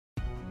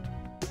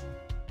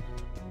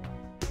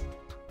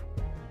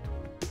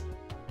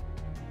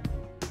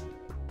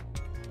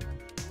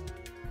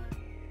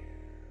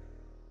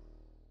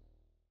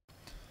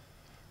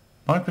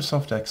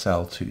Microsoft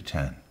Excel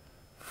 210,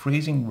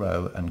 freezing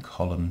row and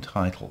column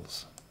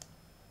titles.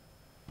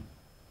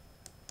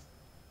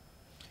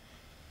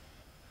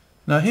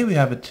 Now here we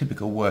have a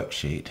typical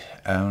worksheet,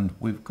 and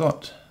we've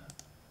got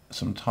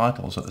some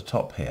titles at the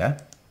top here,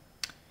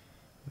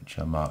 which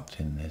are marked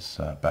in this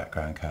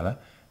background colour.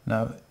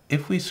 Now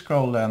if we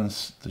scroll down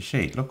the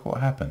sheet, look what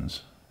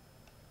happens.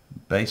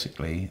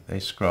 Basically they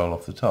scroll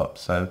off the top.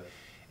 So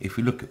if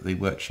we look at the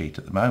worksheet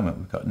at the moment,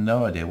 we've got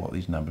no idea what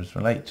these numbers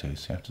relate to.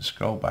 So you have to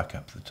scroll back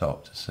up to the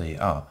top to see,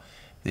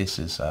 this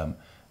is the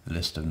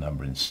list of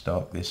number in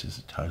stock, this is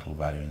the total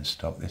value in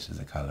stock, this is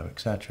the colour,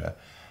 etc.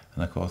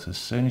 And of course, as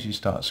soon as you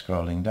start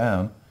scrolling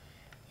down,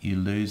 you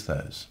lose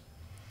those.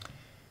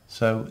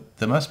 So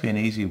there must be an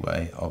easy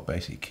way of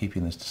basically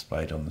keeping this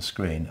displayed on the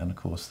screen, and of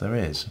course there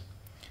is.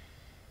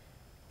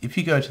 If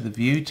you go to the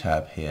View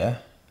tab here,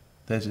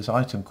 there's this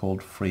item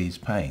called Freeze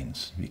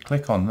Panes. If you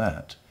click on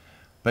that,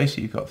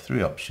 basically you've got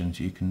three options.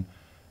 You can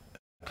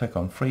click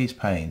on Freeze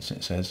Panes,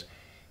 and it says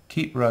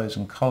keep rows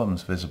and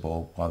columns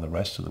visible while the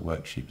rest of the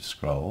worksheet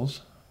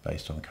scrolls,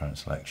 based on the current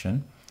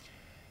selection.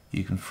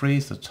 You can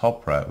freeze the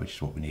top row, which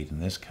is what we need in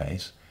this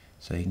case,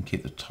 so you can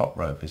keep the top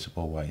row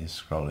visible while you're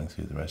scrolling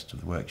through the rest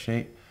of the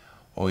worksheet.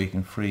 Or you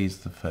can freeze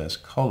the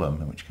first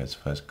column, in which case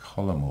the first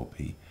column will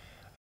be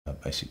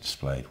basically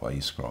displayed while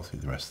you scroll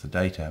through the rest of the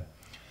data.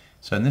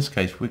 So in this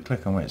case, we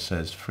click on where it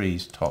says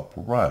freeze top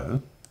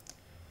row.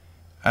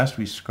 As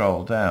we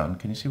scroll down,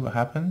 can you see what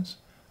happens?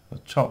 The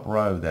top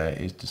row there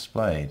is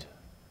displayed.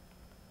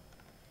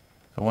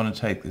 If I want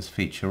to take this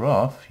feature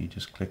off, you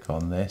just click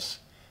on this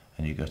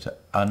and you go to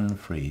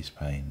unfreeze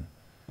pane.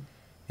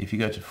 If you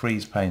go to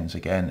freeze panes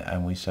again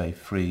and we say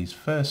freeze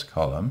first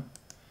column,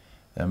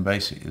 then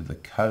basically the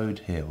code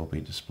here will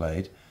be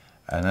displayed,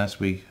 and as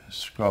we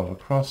scroll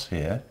across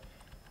here,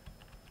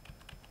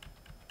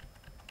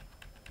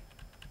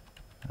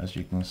 as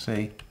you can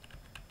see,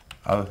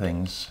 other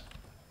things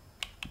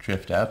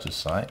drift out of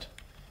sight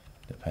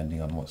depending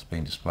on what's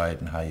being displayed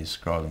and how you're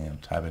scrolling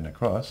and tabbing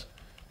across,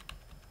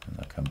 and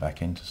they'll come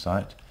back into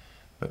sight.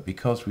 But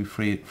because we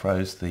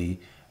froze the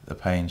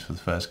panes for the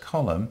first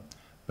column,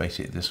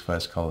 basically this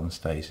first column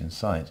stays in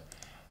sight.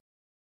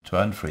 To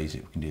unfreeze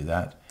it, we can do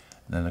that.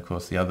 And then of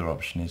course the other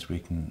option is we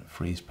can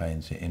freeze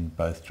panes in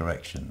both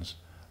directions,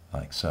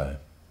 like so.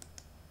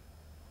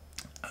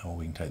 Or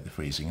we can take the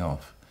freezing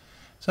off.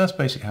 So that's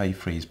basically how you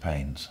freeze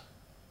panes.